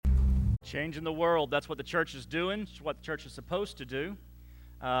Changing the world, that's what the church is doing. It's what the church is supposed to do.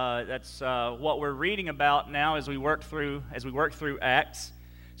 That's what we're reading about now as we work through Acts.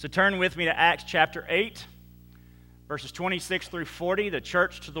 So turn with me to Acts chapter 8, verses 26 through 40, the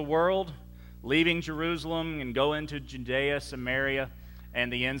church to the world, leaving Jerusalem and go into Judea, Samaria,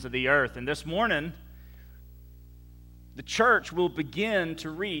 and the ends of the earth. And this morning, the church will begin to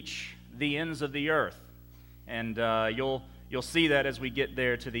reach the ends of the earth. And you'll see that as we get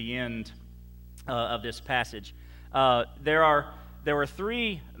there to the end of this passage. There were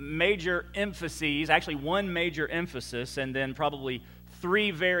three major emphases, actually one major emphasis, and then probably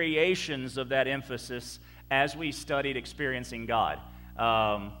three variations of that emphasis as we studied experiencing God.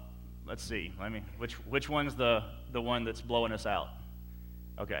 Let's see. Which one's the one that's blowing us out?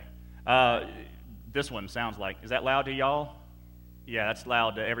 Okay. This one sounds like. Is that loud to y'all? Yeah, that's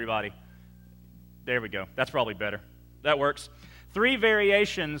loud to everybody. There we go. That's probably better. That works. Three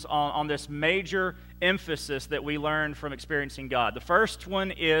variations on this major emphasis that we learned from experiencing God. The first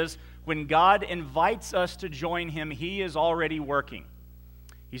one is when God invites us to join Him, He is already working.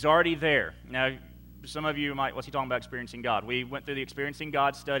 He's already there. Now, some of you might, what's he talking about experiencing God? We went through the Experiencing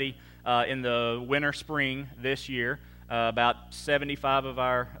God study in the winter, spring this year. About 75 of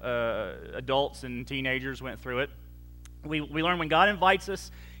our adults and teenagers went through it. We learned when God invites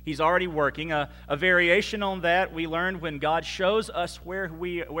us, He's already working. A variation on that, we learned when God shows us where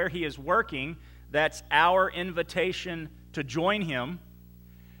He is working, that's our invitation to join Him.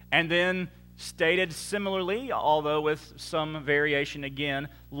 And then stated similarly, although with some variation again,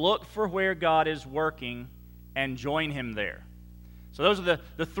 look for where God is working and join Him there. So those are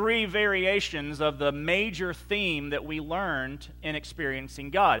the three variations of the major theme that we learned in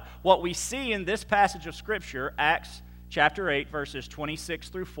experiencing God. What we see in this passage of Scripture, Acts chapter 8, verses 26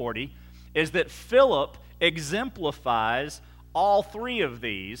 through 40, is that Phillip exemplifies all three of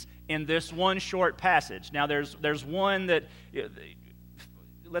these in this one short passage. Now, there's one that,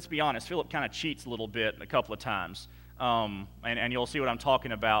 let's be honest, Phillip kind of cheats a little bit a couple of times. And you'll see what I'm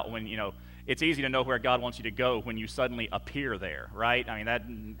talking about when, it's easy to know where God wants you to go when you suddenly appear there, right? I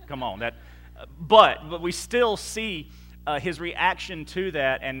mean, come on. But we still see his reaction to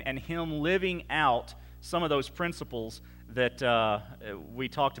that and him living out some of those principles that we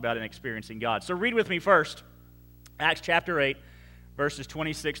talked about in experiencing God. So read with me first, Acts chapter 8, verses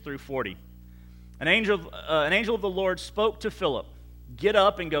 26 through 40. An angel of the Lord spoke to Philip, "Get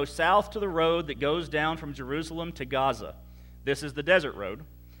up and go south to the road that goes down from Jerusalem to Gaza. This is the desert road."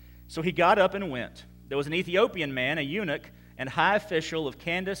 So he got up and went. There was an Ethiopian man, a eunuch and high official of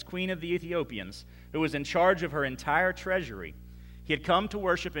Candace, queen of the Ethiopians, who was in charge of her entire treasury. He had come to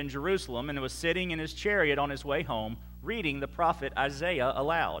worship in Jerusalem and was sitting in his chariot on his way home, reading the prophet Isaiah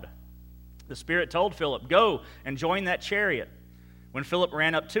aloud. The Spirit told Philip, "Go and join that chariot." When Philip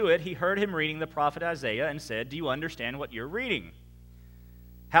ran up to it, he heard him reading the prophet Isaiah and said, "Do you understand what you're reading?"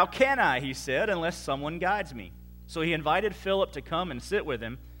 "How can I," he said, "unless someone guides me?" So he invited Philip to come and sit with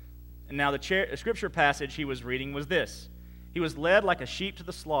him. And now the scripture passage he was reading was this: "He was led like a sheep to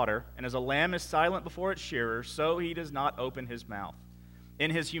the slaughter, and as a lamb is silent before its shearer, so he does not open his mouth.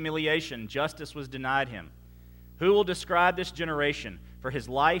 In his humiliation, justice was denied him. Who will describe this generation? For his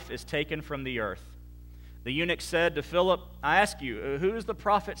life is taken from the earth." The eunuch said to Philip, "I ask you, who is the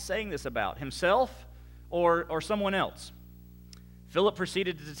prophet saying this about, himself or someone else?" Philip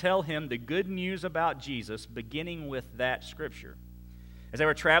proceeded to tell him the good news about Jesus, beginning with that scripture. As they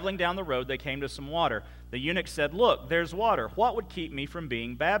were traveling down the road, they came to some water. The eunuch said, "Look, there's water. What would keep me from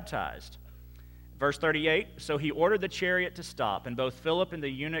being baptized?" Verse 38, so he ordered the chariot to stop, and both Philip and the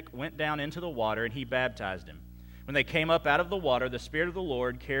eunuch went down into the water, and he baptized him. When they came up out of the water, the Spirit of the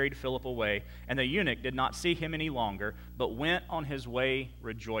Lord carried Philip away, and the eunuch did not see him any longer, but went on his way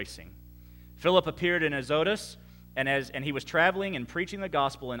rejoicing. Philip appeared in Azotus, and he was traveling and preaching the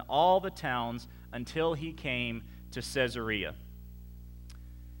gospel in all the towns until he came to Caesarea.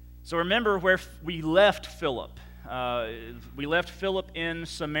 So remember where we left Philip. We left Philip in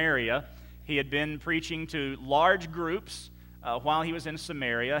Samaria. He had been preaching to large groups while he was in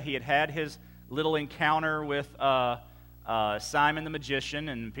Samaria. He had his little encounter with Simon the magician,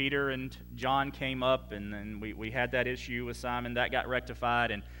 and Peter and John came up, and then we had that issue with Simon. That got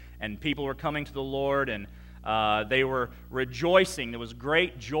rectified, and people were coming to the Lord, and they were rejoicing. There was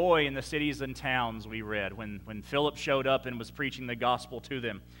great joy in the cities and towns, we read, when Philip showed up and was preaching the gospel to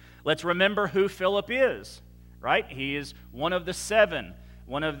them. Let's remember who Philip is, right? He is one of the seven,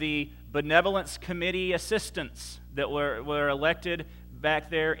 one of the benevolence committee assistants that were elected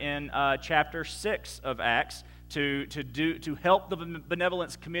back there in chapter 6 of Acts to help the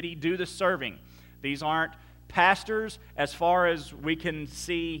benevolence committee do the serving. These aren't pastors as far as we can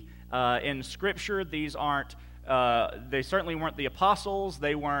see In Scripture, these aren't, they certainly weren't the apostles.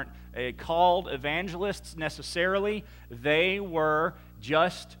 They weren't called evangelists necessarily. They were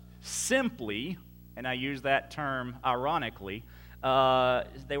just simply, and I use that term ironically,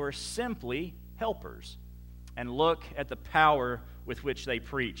 they were simply helpers. And look at the power with which they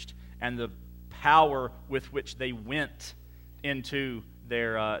preached and the power with which they went into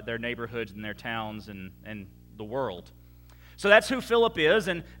their neighborhoods and their towns and the world. So that's who Philip is,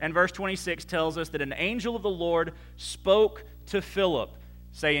 and verse 26 tells us that an angel of the Lord spoke to Philip,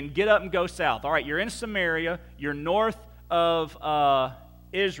 saying, get up and go south. All right, you're in Samaria, you're north of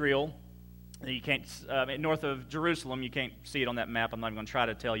Israel, you can't, north of Jerusalem. You can't see it on that map. I'm not even going to try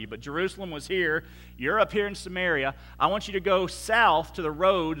to tell you. But Jerusalem was here. You're up here in Samaria. I want you to go south to the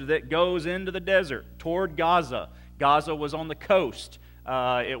road that goes into the desert toward Gaza. Gaza was on the coast.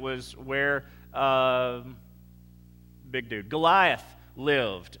 It was where big dude Goliath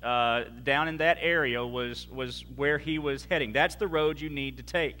lived. Down in that area was where he was heading. That's the road you need to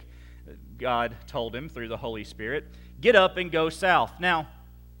take. God told him through the Holy Spirit, get up and go south. Now,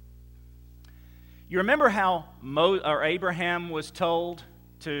 you remember how Abraham was told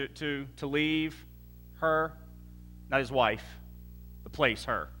to leave her? Not his wife, but place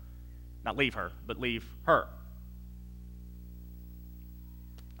her. Not leave her, but leave her.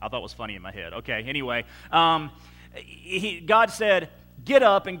 I thought it was funny in my head. Okay, anyway. God said, get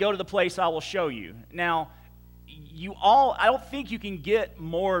up and go to the place I will show you. Now, I don't think you can get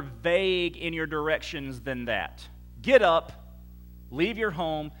more vague in your directions than that. Get up, leave your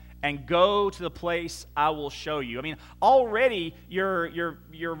home, and go to the place I will show you. I mean, already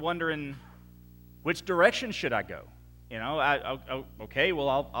you're wondering, which direction should I go? You know, okay,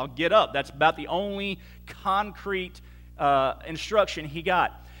 well, I'll get up. That's about the only concrete instruction he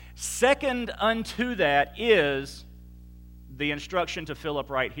got. Second unto that is the instruction to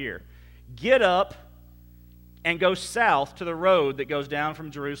Philip right here. Get up and go south to the road that goes down from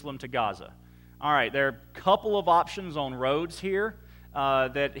Jerusalem to Gaza. All right, there are a couple of options on roads here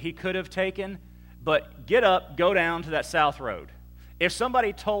that he could have taken, but get up, go down to that south road. If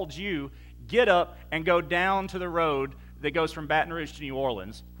somebody told you, get up and go down to the road that goes from Baton Rouge to New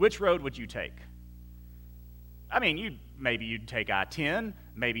Orleans, which road would you take? I mean, maybe you'd take I-10,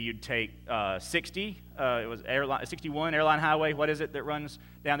 maybe you'd take 60, it was 61 Airline Highway, what is it that runs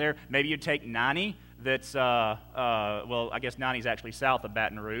down there? Maybe you'd take 90, that's, well, I guess 90 is actually south of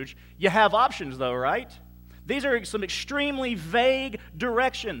Baton Rouge. You have options though, right? These are some extremely vague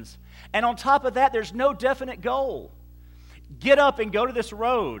directions. And on top of that, there's no definite goal. Get up and go to this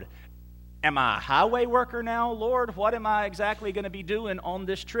road. Am I a highway worker now, Lord? What am I exactly going to be doing on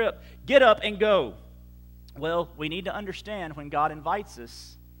this trip? Get up and go. Well, we need to understand when God invites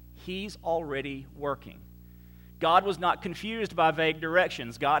us, He's already working. God was not confused by vague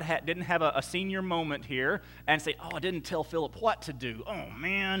directions. God didn't have a senior moment here and say, oh, I didn't tell Philip what to do. Oh,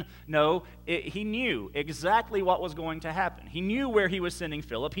 man. No, he knew exactly what was going to happen. He knew where he was sending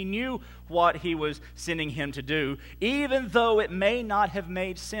Philip. He knew what he was sending him to do, even though it may not have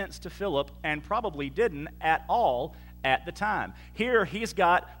made sense to Philip and probably didn't at all at the time. Here he's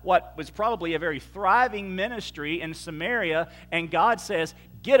got what was probably a very thriving ministry in Samaria, and God says,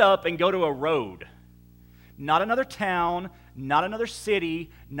 get up and go to a road. Not another town, not another city,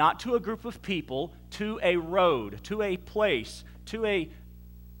 not to a group of people, to a road, to a place, to a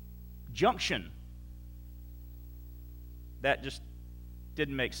junction. That just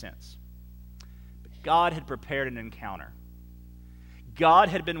didn't make sense. But God had prepared an encounter. God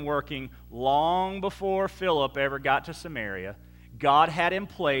had been working long before Philip ever got to Samaria. God had in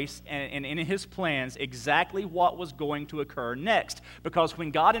place and in his plans exactly what was going to occur next. Because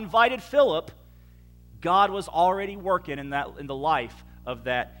when God invited Philip, God was already working in the life of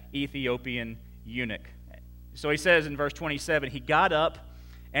that Ethiopian eunuch. So he says in verse 27, he got up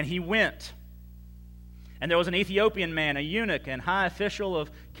and he went. And there was an Ethiopian man, a eunuch and high official of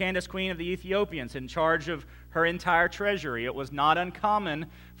Candace, queen of the Ethiopians, in charge of her entire treasury. It was not uncommon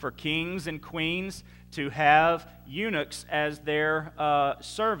for kings and queens to have eunuchs as their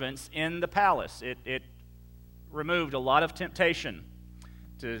servants in the palace. It removed a lot of temptation,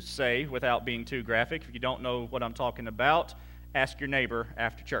 to say without being too graphic. If you don't know what I'm talking about, ask your neighbor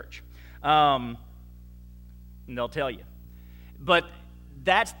after church. And they'll tell you. But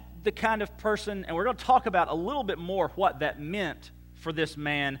that's the kind of person, and we're going to talk about a little bit more what that meant for this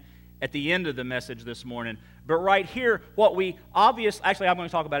man at the end of the message this morning. But right here, what we actually I'm going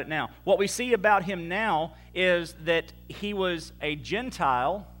to talk about it now. What we see about him now is that he was a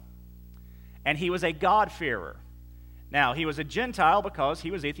Gentile and he was a God-fearer. Now, he was a Gentile because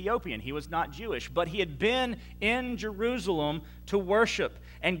he was Ethiopian. He was not Jewish, but he had been in Jerusalem to worship.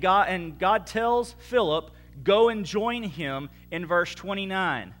 And God tells Philip, go and join him in verse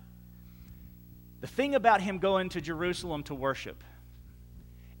 29. The thing about him going to Jerusalem to worship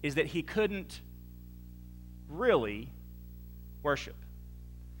is that he couldn't really worship.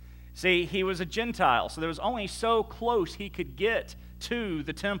 See, he was a Gentile, so there was only so close he could get to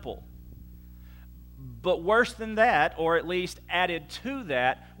the temple. But worse than that, or at least added to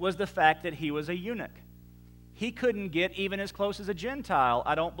that, was the fact that he was a eunuch. He couldn't get even as close as a Gentile,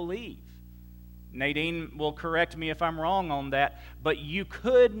 I don't believe. Nadine will correct me if I'm wrong on that, but you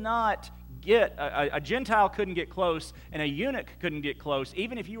could not get, a Gentile couldn't get close, and a eunuch couldn't get close,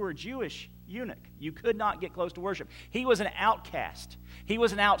 even if you were a Jewish eunuch. You could not get close to worship. He was an outcast. He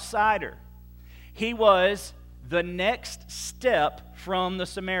was an outsider. He was the next step from the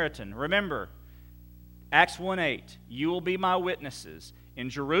Samaritan. Remember, Acts 1:8, you will be my witnesses in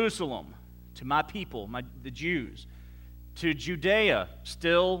Jerusalem, to my people, the Jews, to Judea,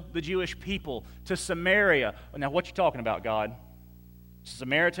 still the Jewish people, to Samaria. Now, what you talking about, God?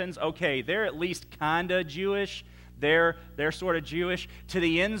 Samaritans? Okay, they're at least kind of Jewish. They're sort of Jewish. To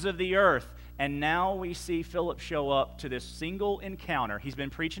the ends of the earth. And now we see Philip show up to this single encounter. He's been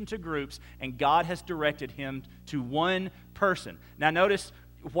preaching to groups, and God has directed him to one person. Now, notice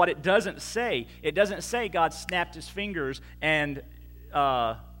what it doesn't say. It doesn't say God snapped his fingers and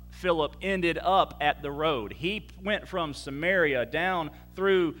Philip ended up at the road. He went from Samaria down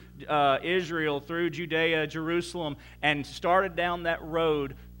through Israel, through Judea, Jerusalem, and started down that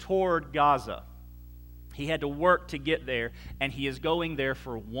road toward Gaza. He had to work to get there, and he is going there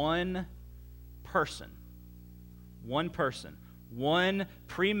for one person. One person. One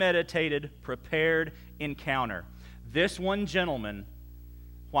premeditated, prepared encounter. This one gentleman,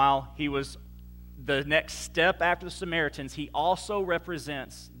 while he was the next step after the Samaritans, he also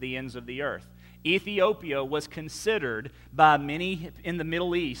represents the ends of the earth. Ethiopia was considered by many in the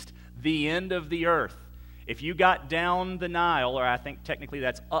Middle East the end of the earth. If you got down the Nile, or I think technically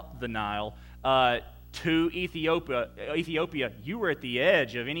that's up the Nile, to Ethiopia, you were at the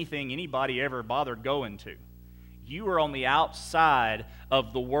edge of anything anybody ever bothered going to. You were on the outside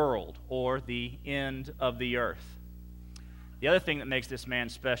of the world, or the end of the earth. The other thing that makes this man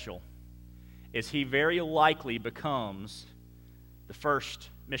special is he very likely becomes the first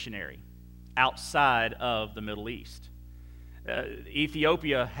missionary outside of the Middle East.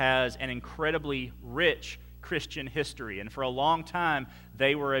 Ethiopia has an incredibly rich Christian history, and for a long time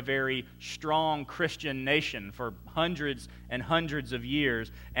they were a very strong Christian nation for hundreds and hundreds of years,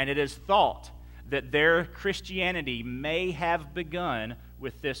 and it is thought that their Christianity may have begun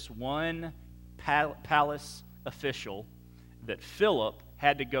with this one palace official that Philip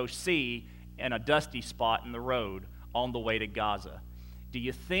had to go see in a dusty spot in the road on the way to Gaza. Do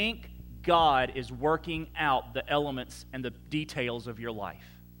you think God is working out the elements and the details of your life?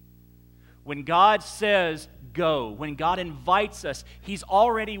 When God says go, when God invites us, He's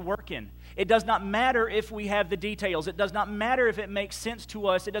already working. It does not matter if we have the details. It does not matter if it makes sense to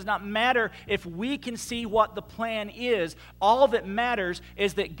us. It does not matter if we can see what the plan is. All that matters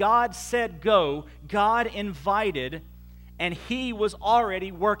is that God said go, God invited, and He was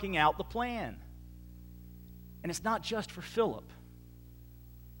already working out the plan. And it's not just for Philip.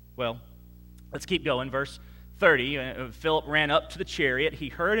 Well, let's keep going. Verse 30, Philip ran up to the chariot. He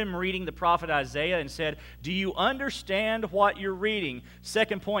heard him reading the prophet Isaiah and said, "Do you understand what you're reading?"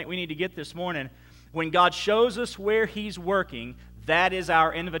 Second point we need to get this morning. When God shows us where He's working, that is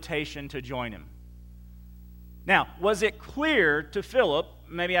our invitation to join Him. Now, was it clear to Philip?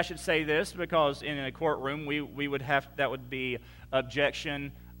 Maybe I should say this, because in a courtroom we would have, that would be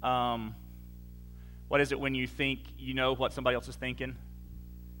objection. What is it when you think you know what somebody else is thinking?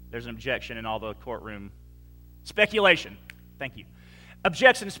 There's an objection in all the courtroom. Speculation. Thank you.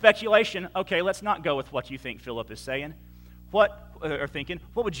 Objection, speculation. Okay, let's not go with what you think Philip is saying. Or thinking.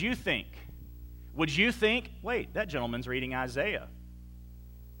 What would you think? Would you think, wait, that gentleman's reading Isaiah.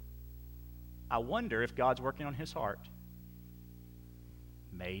 I wonder if God's working on his heart.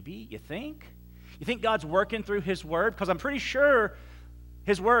 Maybe, you think? You think God's working through His Word? Because I'm pretty sure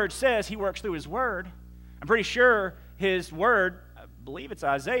His Word says He works through His Word. I'm pretty sure His Word, I believe it's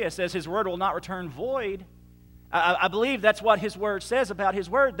Isaiah, says His Word will not return void. I believe that's what His Word says about His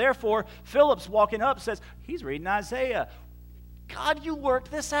Word. Therefore, Philip's walking up, says, he's reading Isaiah. God, you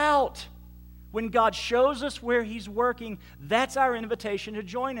worked this out. When God shows us where He's working, that's our invitation to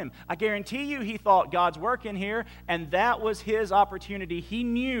join Him. I guarantee you he thought God's working here, and that was his opportunity. He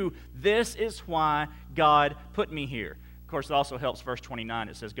knew this is why God put me here. Of course, it also helps verse 29.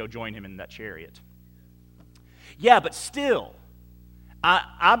 It says, go join Him in that chariot. Yeah, but still,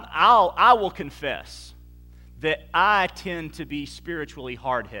 I will confess, that I tend to be spiritually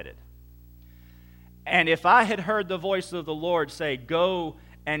hard-headed. And if I had heard the voice of the Lord say, go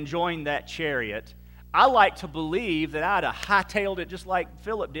and join that chariot, I like to believe that I'd have hightailed it just like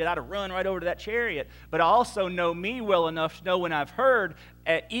Phillip did. I'd have run right over to that chariot. But I also know me well enough to know when I've heard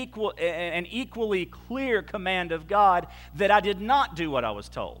an equally clear command of God that I did not do what I was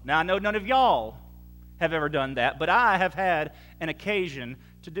told. Now, I know none of y'all have ever done that, but I have had an occasion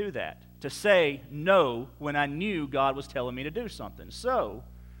to do that, to say no when I knew God was telling me to do something. So,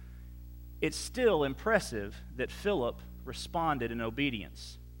 it's still impressive that Phillip responded in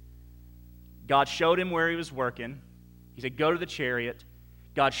obedience. God showed him where he was working. He said, go to the chariot.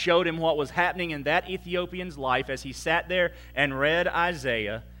 God showed him what was happening in that Ethiopian's life as he sat there and read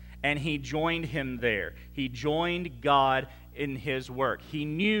Isaiah, and he joined him there. He joined God in his work. He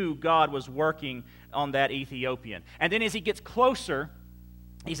knew God was working on that Ethiopian. And then as he gets closer,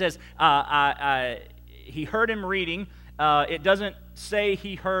 he says, he heard him reading. It doesn't say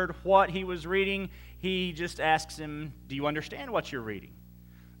he heard what he was reading. He just asks him, do you understand what you're reading?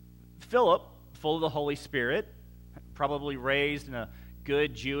 Philip, full of the Holy Spirit, probably raised in a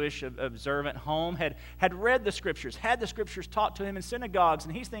good Jewish observant home, had read the Scriptures, had the Scriptures taught to him in synagogues,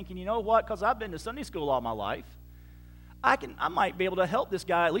 and he's thinking, you know what, because I've been to Sunday school all my life, I might be able to help this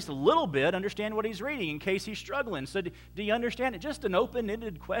guy at least a little bit understand what he's reading in case he's struggling. So do you understand it? Just an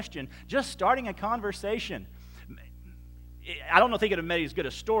open-ended question, just starting a conversation. I don't think it would have made as good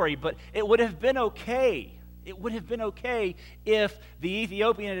a story, but it would have been okay. It would have been okay if the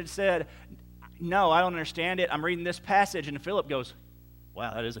Ethiopian had said, no, I don't understand it. I'm reading this passage. And Philip goes,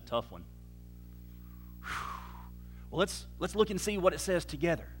 wow, that is a tough one. Well, let's look and see what it says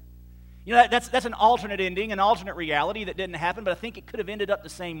together. You know, that's an alternate ending, an alternate reality that didn't happen, but I think it could have ended up the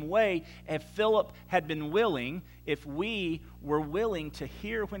same way if Philip had been willing, if we were willing to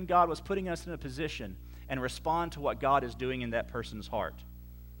hear when God was putting us in a position and respond to what God is doing in that person's heart.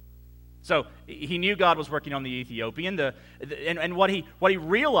 So he knew God was working on the Ethiopian, and what he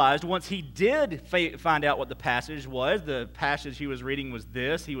realized once he did find out what the passage was, the passage he was reading was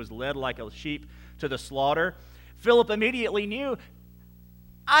this: he was led like a sheep to the slaughter. Philip immediately knew,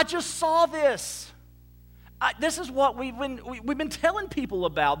 I just saw this. This is what we've been telling people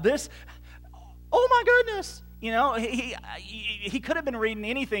about. This, oh my goodness! You know, he could have been reading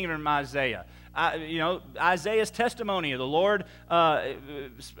anything from Isaiah. Isaiah's testimony of the Lord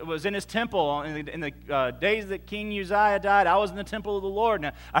was in his temple. In the days that King Uzziah died, I was in the temple of the Lord.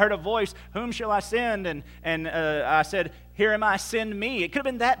 And I heard a voice, whom shall I send? And I said, here am I, send me. It could have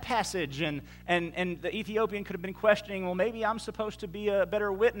been that passage. And the Ethiopian could have been questioning, well, maybe I'm supposed to be a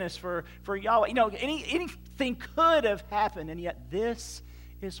better witness for Yahweh. You know, anything could have happened. And yet this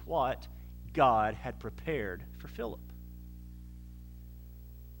is what God had prepared for Philip.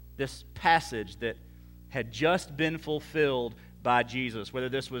 This passage that had just been fulfilled by Jesus, whether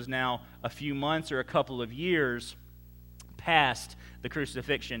this was now a few months or a couple of years past the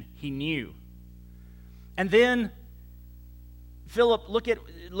crucifixion, he knew. And then Philip,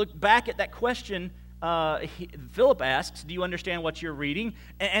 look back at that question Philip asks, do you understand what you're reading?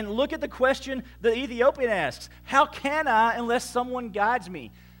 And look at the question the Ethiopian asks, how can I unless someone guides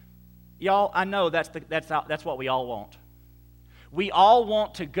me? Y'all, I know that's what we all want. We all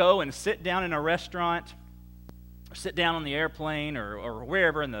want to go and sit down in a restaurant, or sit down on the airplane, or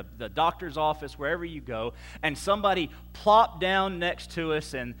wherever, in the doctor's office, wherever you go, and somebody plop down next to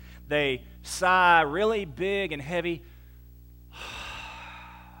us and they sigh really big and heavy,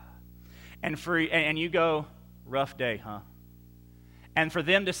 and you go, rough day, huh? And for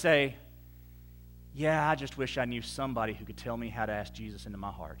them to say, yeah, I just wish I knew somebody who could tell me how to ask Jesus into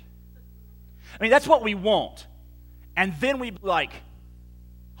my heart. I mean, that's what we want. And then we like,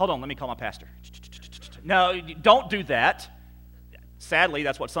 hold on, let me call my pastor. No, don't do that. Sadly,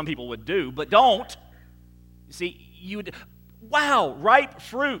 that's what some people would do, but don't. You see, wow, ripe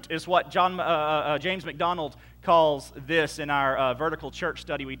fruit is what James McDonald calls this in our vertical church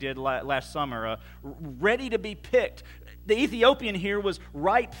study we did last summer. Ready to be picked. The Ethiopian here was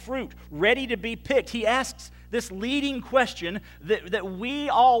ripe fruit, ready to be picked. He asks this leading question that we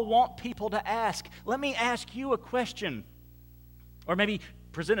all want people to ask. Let me ask you a question, or maybe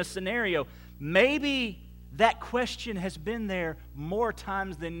present a scenario. Maybe that question has been there more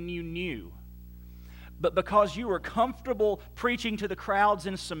times than you knew. But because you were comfortable preaching to the crowds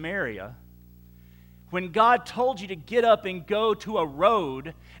in Samaria, when God told you to get up and go to a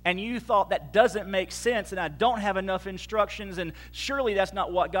road, and you thought that doesn't make sense, and I don't have enough instructions, and surely that's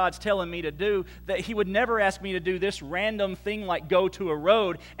not what God's telling me to do, that He would never ask me to do this random thing like go to a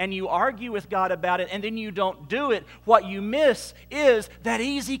road, and you argue with God about it, and then you don't do it, what you miss is that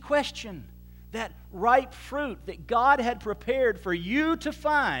easy question. that ripe fruit that God had prepared for you to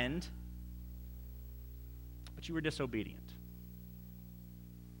find, but you were disobedient.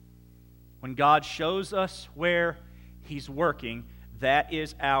 When God shows us where He's working, that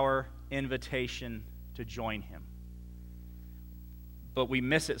is our invitation to join Him. But we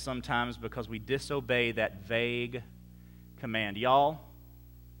miss it sometimes because we disobey that vague command. Y'all,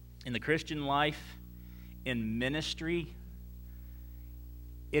 in the Christian life, in ministry,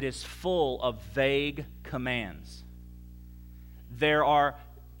 it is full of vague commands. There are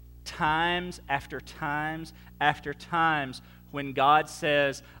times after times after times when God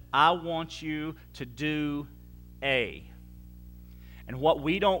says, I want you to do A. And what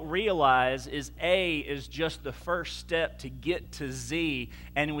we don't realize is A is just the first step to get to Z,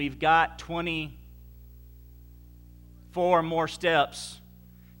 and we've got 24 more steps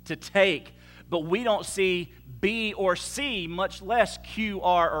to take. But we don't see B or C, much less Q,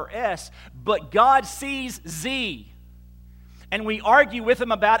 R, or S. But God sees Z. And we argue with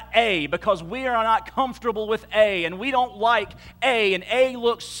Him about A because we are not comfortable with A, and we don't like A, and A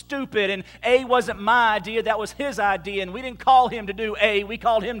looks stupid, and A wasn't my idea, that was His idea, and we didn't call Him to do A, we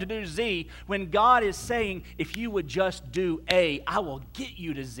called Him to do Z, when God is saying, if you would just do A, I will get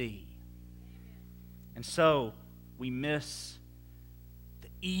you to Z. And so we miss the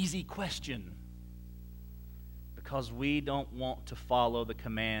easy question because we don't want to follow the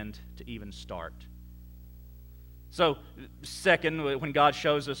command to even start. So, second, when God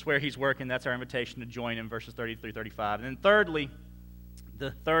shows us where He's working, that's our invitation to join Him, verses 30 through 35. And then thirdly,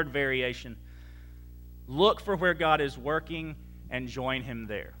 the third variation, look for where God is working and join Him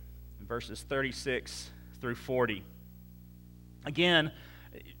there, in verses 36 through 40. Again,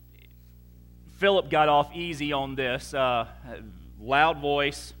 Phillip got off easy on this. Loud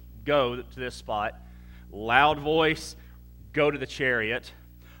voice, go to this spot. Loud voice, go to the chariot.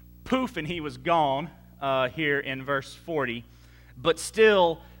 Poof, and he was gone. Here in verse 40, but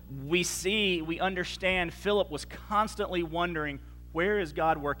still we understand Philip was constantly wondering, where is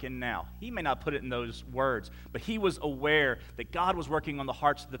God working now? He may not put it in those words, but he was aware that God was working on the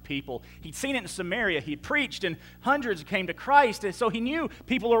hearts of the people. He'd seen it in Samaria. He'd preached, and hundreds came to Christ, and so he knew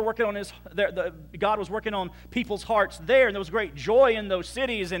people were working on God was working on people's hearts there, and there was great joy in those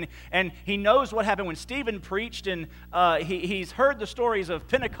cities, and he knows what happened when Stephen preached, and he's heard the stories of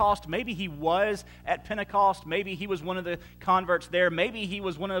Pentecost. Maybe he was at Pentecost. Maybe he was one of the converts there. Maybe he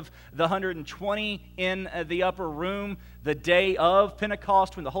was one of the 120 in the upper room the day of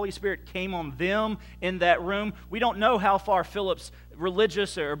Pentecost when the Holy Spirit came on them in that room. We don't know how far Philip's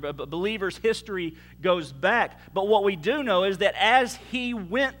religious or believer's history goes back, but what we do know is that as he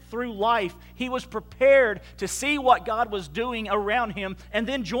went through life, he was prepared to see what God was doing around him and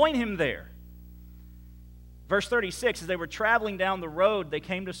then join Him there. Verse 36, as they were traveling down the road, they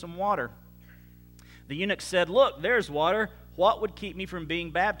came to some water. The eunuch said, "Look, there's water. What would keep me from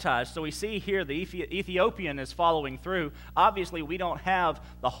being baptized?" So we see here the Ethiopian is following through. Obviously, we don't have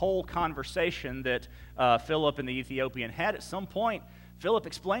the whole conversation that Philip and the Ethiopian had. At some point, Philip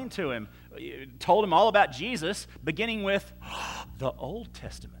explained to him, told him all about Jesus, beginning with the Old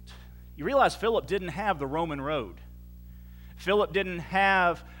Testament. You realize Philip didn't have the Roman road. Philip didn't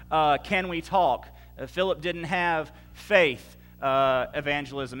have can we talk. Philip didn't have faith.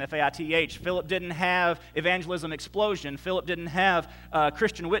 Evangelism, F-A-I-T-H. Philip didn't have evangelism explosion. Philip didn't have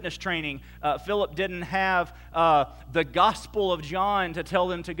Christian witness training. Philip didn't have the Gospel of John to tell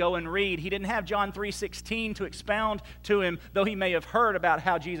them to go and read. He didn't have John 3:16 to expound to him, though he may have heard about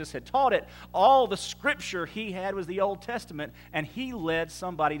how Jesus had taught it. All the Scripture he had was the Old Testament, and he led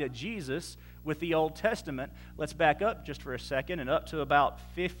somebody to Jesus with the Old Testament. Let's back up just for a second, and up to about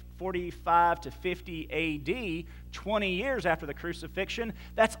 45 to 50 A.D., 20 years after the crucifixion,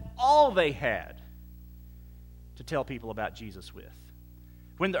 that's all they had to tell people about Jesus with.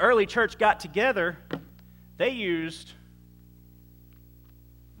 When the early church got together, they used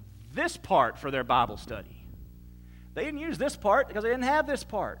this part for their Bible study. They didn't use this part because they didn't have this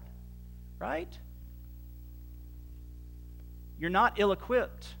part, right? You're not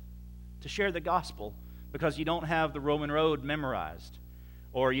ill-equipped to share the gospel because you don't have the Roman road memorized,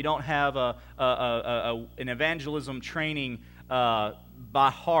 or you don't have an evangelism training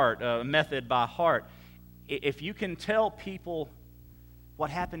by heart, a method by heart. If you can tell people what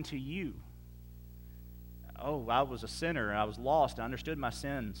happened to you, oh, I was a sinner, and I was lost, I understood my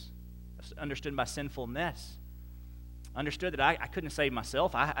sins, I understood my sinfulness, understood that I couldn't save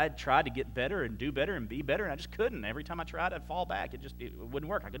myself. I tried to get better and do better and be better, and I just couldn't. Every time I tried, I'd fall back. It wouldn't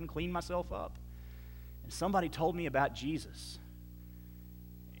work. I couldn't clean myself up. And somebody told me about Jesus.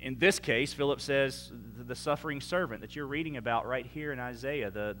 in this case, Philip says, the suffering servant that you're reading about right here in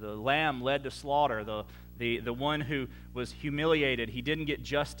Isaiah, the lamb led to slaughter, the one who was humiliated, he didn't get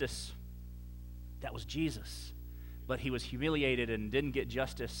justice. That was Jesus. But he was humiliated and didn't get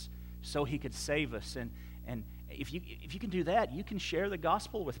justice so he could save us. And if you can do that, you can share the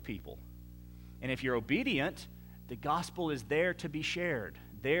gospel with people. And if you're obedient, the gospel is there to be shared,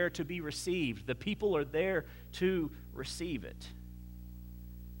 there to be received. The people are there to receive it.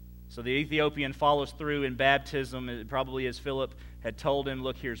 So the Ethiopian follows through in baptism, probably as Philip had told him,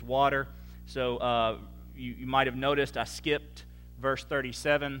 look, here's water. So you might have noticed I skipped verse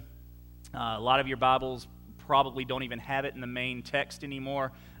 37. A lot of your Bibles probably don't even have it in the main text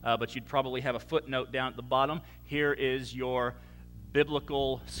anymore, but you'd probably have a footnote down at the bottom. Here is your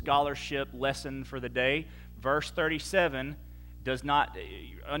biblical scholarship lesson for the day. Verse 37 does not,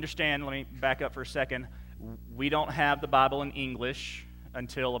 understand, let me back up for a second. We don't have the Bible in English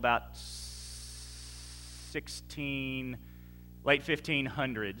until about late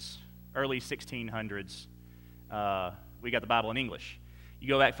 1500s, early 1600s. We got the Bible in English. You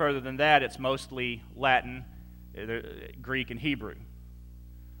go back further than that, it's mostly Latin, Greek, and Hebrew.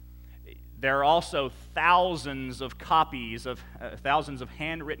 There are also thousands of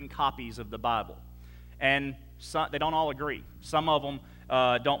handwritten copies of the Bible, and they don't all agree. Some of them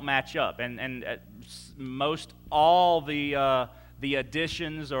don't match up, and most all the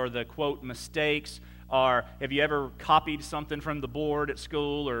additions or the quote mistakes are, have you ever copied something from the board at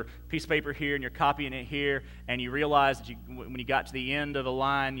school or piece of paper here and you're copying it here and you realize that when you got to the end of the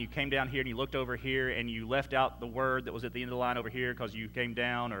line, you came down here and you looked over here and you left out the word that was at the end of the line over here because you came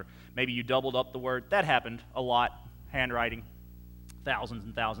down, or maybe you doubled up the word. That happened a lot, handwriting, thousands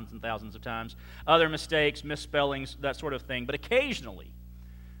and thousands and thousands of times. Other mistakes, misspellings, that sort of thing. But occasionally,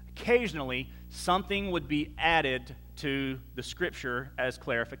 something would be added to the Scripture as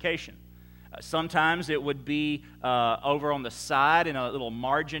clarification. Sometimes it would be over on the side in a little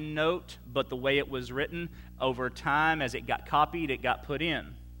margin note, but the way it was written, over time, as it got copied, it got put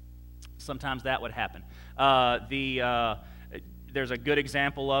in. Sometimes that would happen. There's a good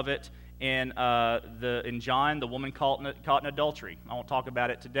example of it in John, the woman caught in adultery. I won't talk about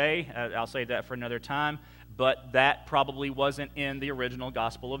it today. I'll save that for another time. But that probably wasn't in the original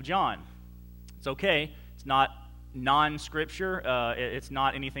Gospel of John. It's okay. It's not non-scripture. It's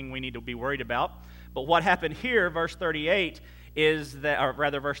not anything we need to be worried about. But what happened here, verse 38, is that, or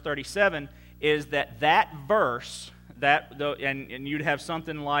rather verse 37, is that verse, and you'd have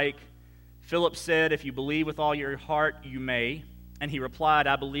something like, Philip said, if you believe with all your heart, you may. And he replied,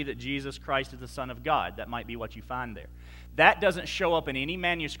 I believe that Jesus Christ is the Son of God. That might be what you find there. That doesn't show up in any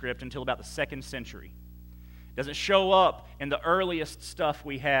manuscript until about the 2nd century. It doesn't show up in the earliest stuff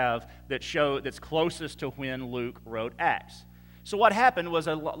we have that's closest to when Luke wrote Acts. So what happened was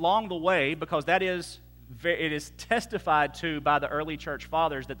along the way, because it is testified to by the early church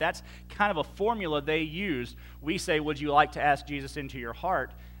fathers that that's kind of a formula they used. We say, would you like to ask Jesus into your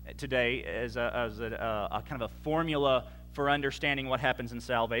heart today as a kind of a formula for understanding what happens in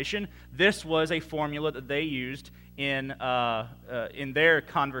salvation. This was a formula that they used in their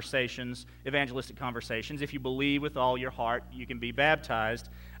conversations, evangelistic conversations. If you believe with all your heart, you can be baptized.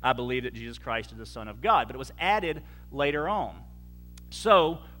 I believe that Jesus Christ is the Son of God. But it was added later on.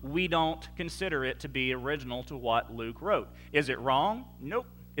 So we don't consider it to be original to what Luke wrote. Is it wrong? Nope.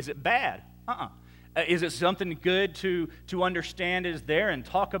 Is it bad? Is it something good to understand is there and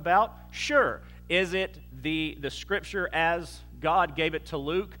talk about? Sure. Is it the Scripture as God gave it to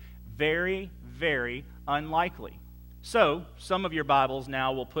Luke? Very, very unlikely. So, some of your Bibles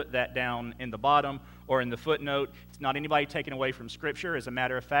now will put that down in the bottom or in the footnote. It's not anybody taken away from Scripture. As a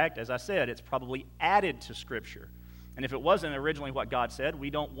matter of fact, as I said, it's probably added to Scripture. And if it wasn't originally what God said, we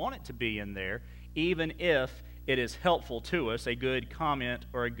don't want it to be in there, even if it is helpful to us, a good comment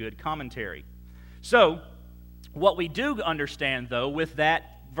or a good commentary. So, what we do understand, though, with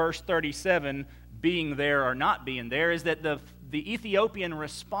that verse 37 being there or not being there, is that the Ethiopian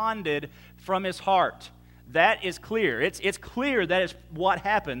responded from his heart. That is clear. It's clear that is what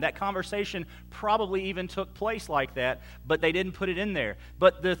happened. That conversation probably even took place like that, but they didn't put it in there.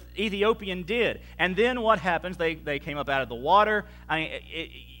 But the Ethiopian did. And then what happens? They came up out of the water.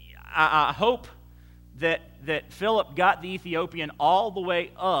 I hope that Philip got the Ethiopian all the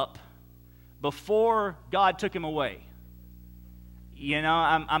way up before God took him away. You know,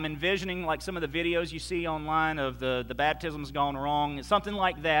 I'm envisioning like some of the videos you see online of the baptisms gone wrong, something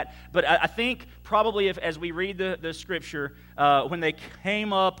like that. But I think probably as we read the Scripture, when they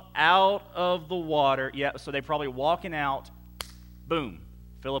came up out of the water, so they probably walking out, boom,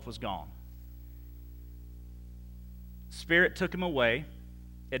 Philip was gone. Spirit took him away,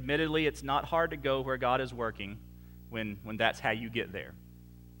 Admittedly, it's not hard to go where God is working when that's how you get there.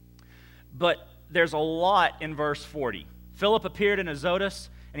 But there's a lot in verse 40. Philip appeared in Azotus,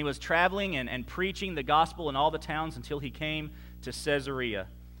 and he was traveling and preaching the gospel in all the towns until he came to Caesarea.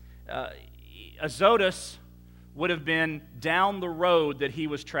 Azotus would have been down the road that he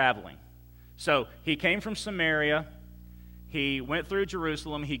was traveling. So he came from Samaria, he went through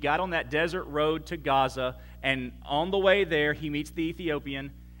Jerusalem, he got on that desert road to Gaza, and on the way there he meets the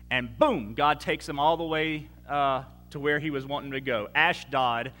Ethiopian, and boom, God takes him all the way to where he was wanting to go.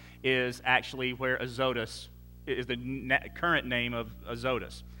 Ashdod is actually where Azotus is, the current name of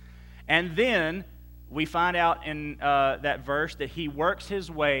Azotus. And then we find out in that verse that he works his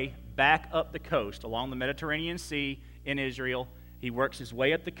way back up the coast along the Mediterranean Sea in Israel. He works his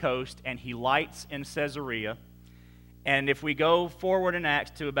way up the coast, and he lights in Caesarea. And if we go forward in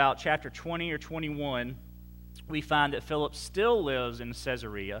Acts to about chapter 20 or 21, we find that Philip still lives in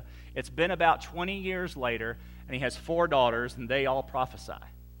Caesarea. It's been about 20 years later, and he has 4 daughters, and they all prophesy.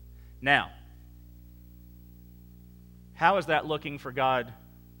 Now, how is that looking for God,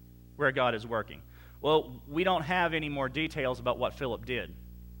 where God is working? Well, we don't have any more details about what Philip did.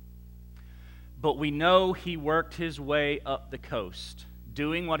 But we know he worked his way up the coast,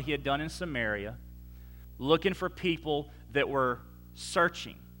 doing what he had done in Samaria, looking for people that were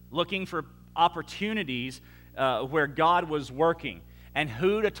searching, looking for opportunities where God was working, and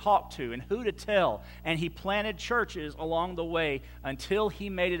who to talk to and who to tell. And he planted churches along the way until he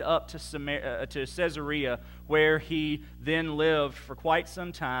made it up to Caesarea, where he then lived for quite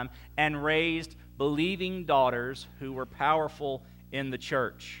some time and raised believing daughters who were powerful in the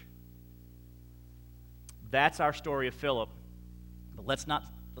church. That's our story of Philip. But let's not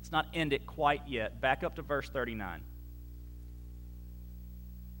end it quite yet. Back up to verse 39.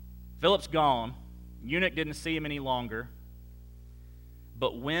 Philip's gone. Eunuch didn't see him any longer,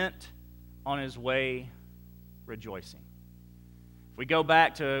 but went on his way rejoicing. If we go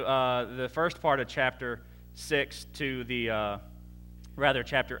back to the first part of chapter 6 to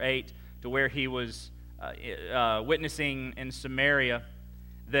chapter 8, to where he was witnessing in Samaria,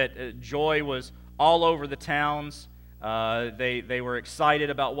 that joy was all over the towns. They were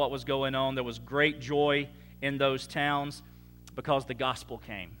excited about what was going on. There was great joy in those towns because the gospel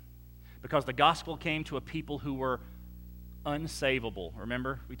came. Because the gospel came to a people who were unsavable.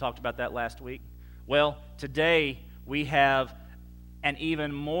 Remember, we talked about that last week? Well, today we have an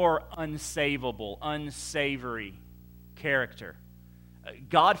even more unsavable, unsavory character.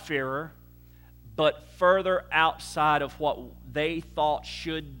 God-fearer, but further outside of what they thought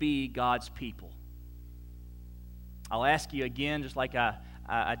should be God's people. I'll ask you again, just like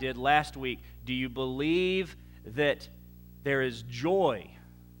I did last week, do you believe that there is joy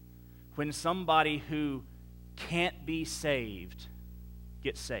when somebody who can't be saved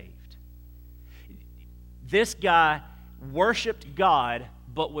gets saved? This guy worshiped God,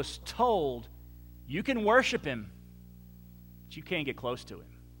 but was told, you can worship him, but you can't get close to him.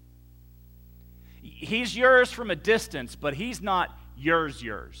 He's yours from a distance, but he's not yours.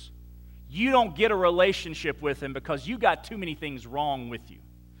 You don't get a relationship with him because you got too many things wrong with you.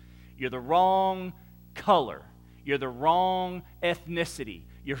 You're the wrong color. You're the wrong ethnicity.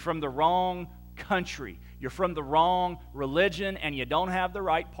 You're from the wrong country. You're from the wrong religion, and you don't have the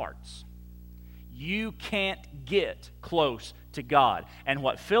right parts. You can't get close to God. And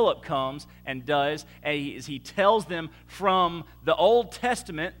what Philip comes and does is he tells them from the Old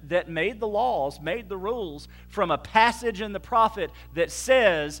Testament that made the laws, made the rules, from a passage in the prophet that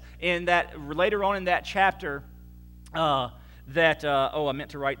says in that later on in that chapter I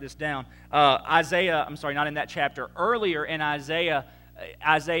meant to write this down. Not in that chapter. Earlier in Isaiah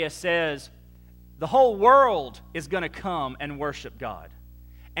says the whole world is going to come and worship God.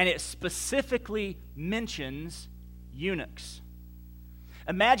 And it specifically mentions eunuchs.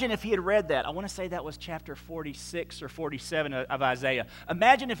 Imagine if he had read that. I want to say that was chapter 46 or 47 of Isaiah.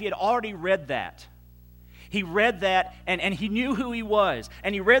 Imagine if he had already read that. He read that and he knew who he was.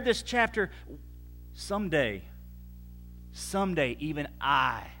 And he read this chapter. Someday, even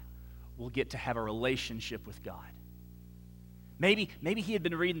I will get to have a relationship with God. Maybe he had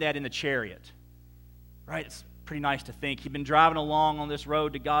been reading that in the chariot. Right? It's pretty nice to think. He'd been driving along on this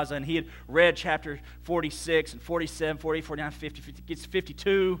road to Gaza, and he had read chapter 46 and 47, 48, 49, 50, gets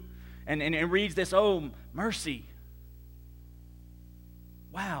 52, and reads this, oh, mercy.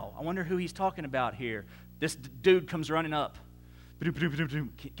 Wow, I wonder who he's talking about here. This dude comes running up.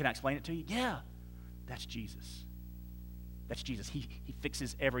 Can I explain it to you? Yeah, that's Jesus. That's Jesus. He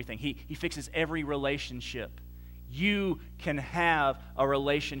fixes everything. He fixes every relationship. You can have a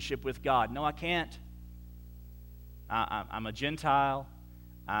relationship with God. No, I can't. I'm a Gentile.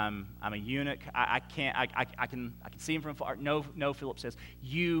 I'm a eunuch. I can see him from far. No, Philip says,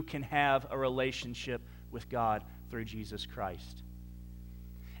 you can have a relationship with God through Jesus Christ.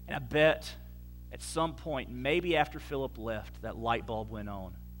 And I bet at some point, maybe after Philip left, that light bulb went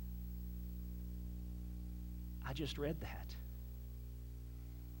on. I just read that.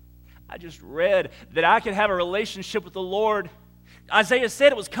 I just read that I could have a relationship with the Lord. Isaiah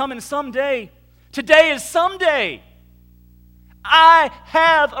said it was coming someday. Today is someday. I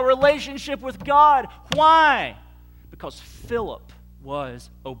have a relationship with God. Why? Because Philip was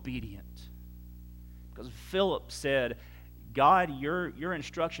obedient. Because Philip said, God, your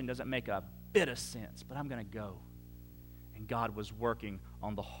instruction doesn't make a bit of sense, but I'm going to go. And God was working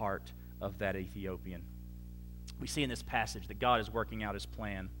on the heart of that Ethiopian. We see in this passage that God is working out His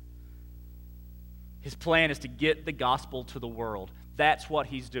plan. His plan is to get the gospel to the world. That's what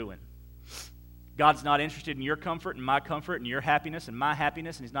He's doing. God's not interested in your comfort and my comfort and your happiness and my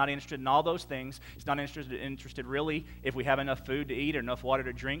happiness, and He's not interested in all those things. He's not interested really if we have enough food to eat or enough water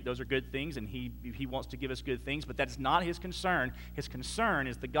to drink. Those are good things, and He wants to give us good things, but that's not His concern. His concern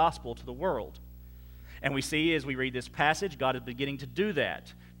is the gospel to the world. And we see as we read this passage, God is beginning to do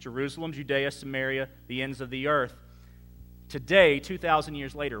that. Jerusalem, Judea, Samaria, the ends of the earth. Today, 2,000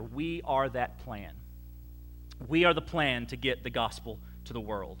 years later, we are that plan. We are the plan to get the gospel to the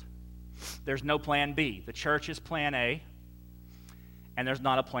world. There's no plan B. The church is plan A, and there's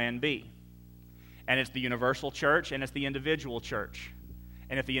not a plan B. And it's the universal church, and it's the individual church.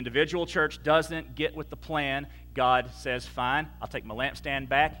 And if the individual church doesn't get with the plan, God says, fine, I'll take my lampstand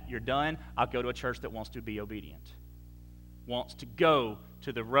back, you're done, I'll go to a church that wants to be obedient. Wants to go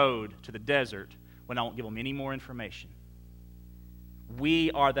to the road, to the desert, when I won't give them any more information. We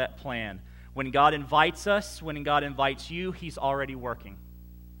are that plan. When God invites us, when God invites you, He's already working.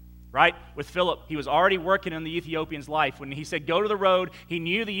 Right? With Philip, he was already working in the Ethiopian's life. When he said, go to the road, he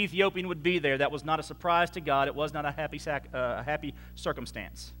knew the Ethiopian would be there. That was not a surprise to God. It was not a happy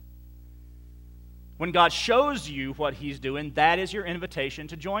circumstance. When God shows you what He's doing, that is your invitation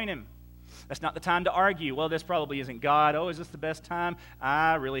to join Him. That's not the time to argue. Well, this probably isn't God. Oh, is this the best time?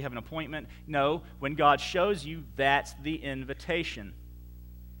 I really have an appointment. No, when God shows you, that's the invitation.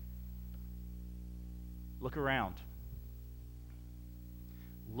 Look around.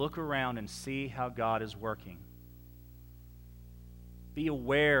 Look around and see how God is working. Be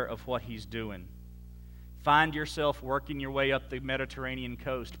aware of what He's doing. Find yourself working your way up the Mediterranean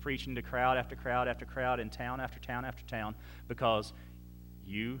coast, preaching to crowd after crowd after crowd, in town after town after town, because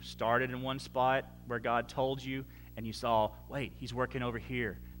you started in one spot where God told you, and you saw, wait, He's working over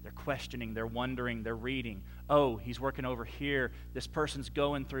here. They're questioning, they're wondering, they're reading. Oh, He's working over here. This person's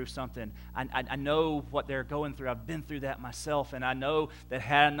going through something. I know what they're going through. I've been through that myself, and I know that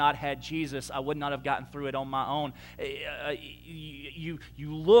had I not had Jesus, I would not have gotten through it on my own. You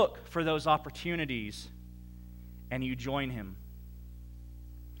look for those opportunities, and you join Him.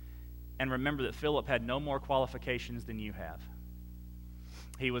 And remember that Philip had no more qualifications than you have.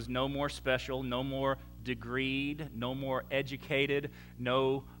 He was no more special, no more degreed, no more educated,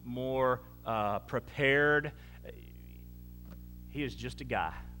 no more prepared. He is just a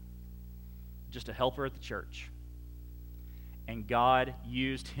guy, just a helper at the church. And God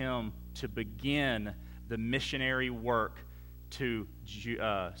used him to begin the missionary work to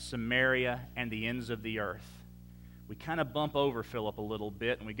Samaria and the ends of the earth. We kind of bump over Philip a little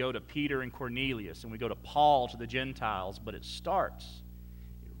bit, and we go to Peter and Cornelius, and we go to Paul to the Gentiles, but it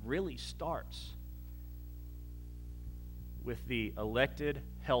really starts with the elected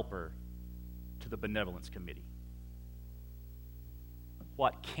helper to the benevolence committee.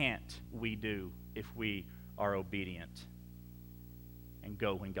 What can't we do if we are obedient and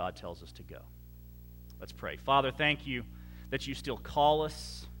go when God tells us to go? Let's pray. Father, thank You that You still call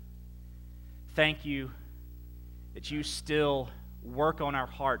us. Thank You that You still work on our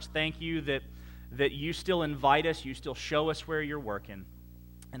hearts. Thank You that You still invite us, You still show us where You're working.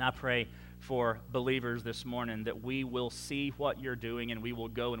 And I pray for believers this morning that we will see what You're doing, and we will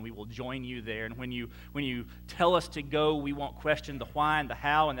go and we will join You there. And when you tell us to go, we won't question the why and the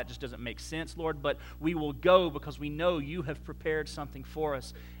how, and that just doesn't make sense, Lord. But we will go because we know You have prepared something for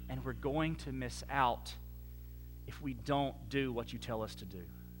us, and we're going to miss out if we don't do what You tell us to do.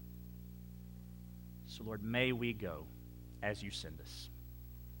 So, Lord, may we go as You send us.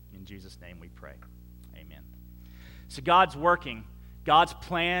 In Jesus' name we pray. Amen. So God's working. God's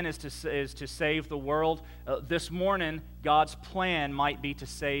plan is to save the world. This morning, God's plan might be to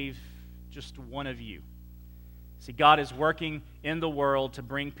save just one of you. See, God is working in the world to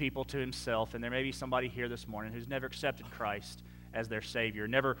bring people to Himself, and there may be somebody here this morning who's never accepted Christ as their Savior,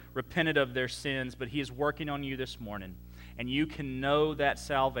 never repented of their sins, but He is working on you this morning. and you can know that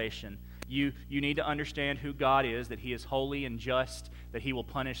salvation, you need to understand who God is, that He is holy and just, that He will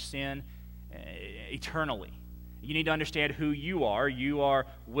punish sin eternally. You need to understand who you are. You are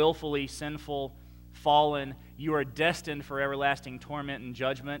willfully sinful, fallen. You are destined for everlasting torment and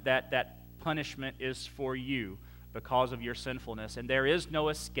judgment. That punishment is for you because of your sinfulness. And there is no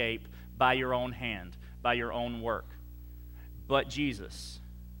escape by your own hand, by your own work. But Jesus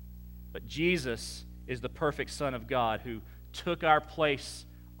is the perfect Son of God who took our place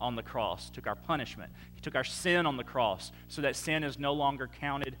on the cross, took our punishment. He took our sin on the cross so that sin is no longer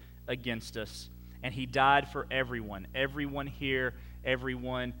counted against us. And He died for everyone here,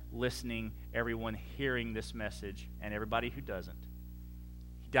 everyone listening, everyone hearing this message, and everybody who doesn't.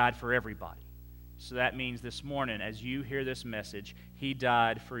 He died for everybody. So that means this morning, as you hear this message, He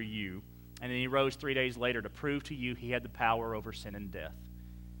died for you. And then He rose 3 days later to prove to you He had the power over sin and death.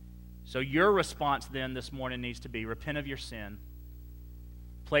 So your response then this morning needs to be, repent of your sin,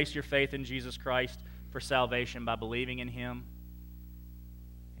 place your faith in Jesus Christ for salvation by believing in Him,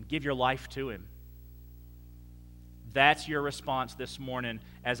 and give your life to Him. That's your response this morning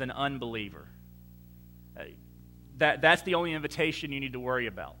as an unbeliever. That's the only invitation you need to worry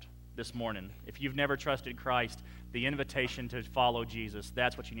about this morning. If you've never trusted Christ, the invitation to follow Jesus,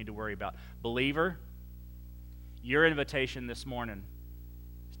 that's what you need to worry about. Believer, your invitation this morning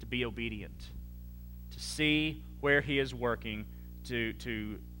is to be obedient, to see where He is working,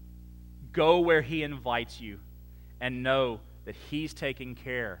 to go where He invites you, and know that He's taking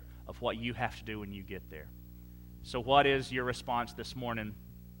care of what you have to do when you get there. So what is your response this morning?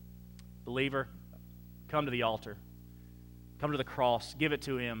 Believer, come to the altar. Come to the cross. Give it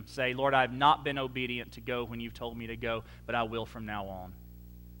to Him. Say, Lord, I have not been obedient to go when You've told me to go, but I will from now on.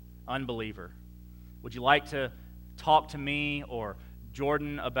 Unbeliever, would you like to talk to me or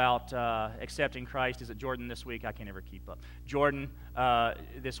Jordan about accepting Christ? Is it Jordan this week? I can't ever keep up. Jordan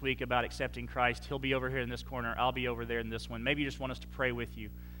this week about accepting Christ. He'll be over here in this corner. I'll be over there in this one. Maybe you just want us to pray with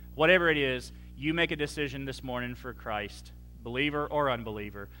you. Whatever it is, you make a decision this morning for Christ, believer or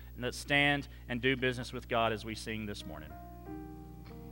unbeliever, and let's stand and do business with God as we sing this morning.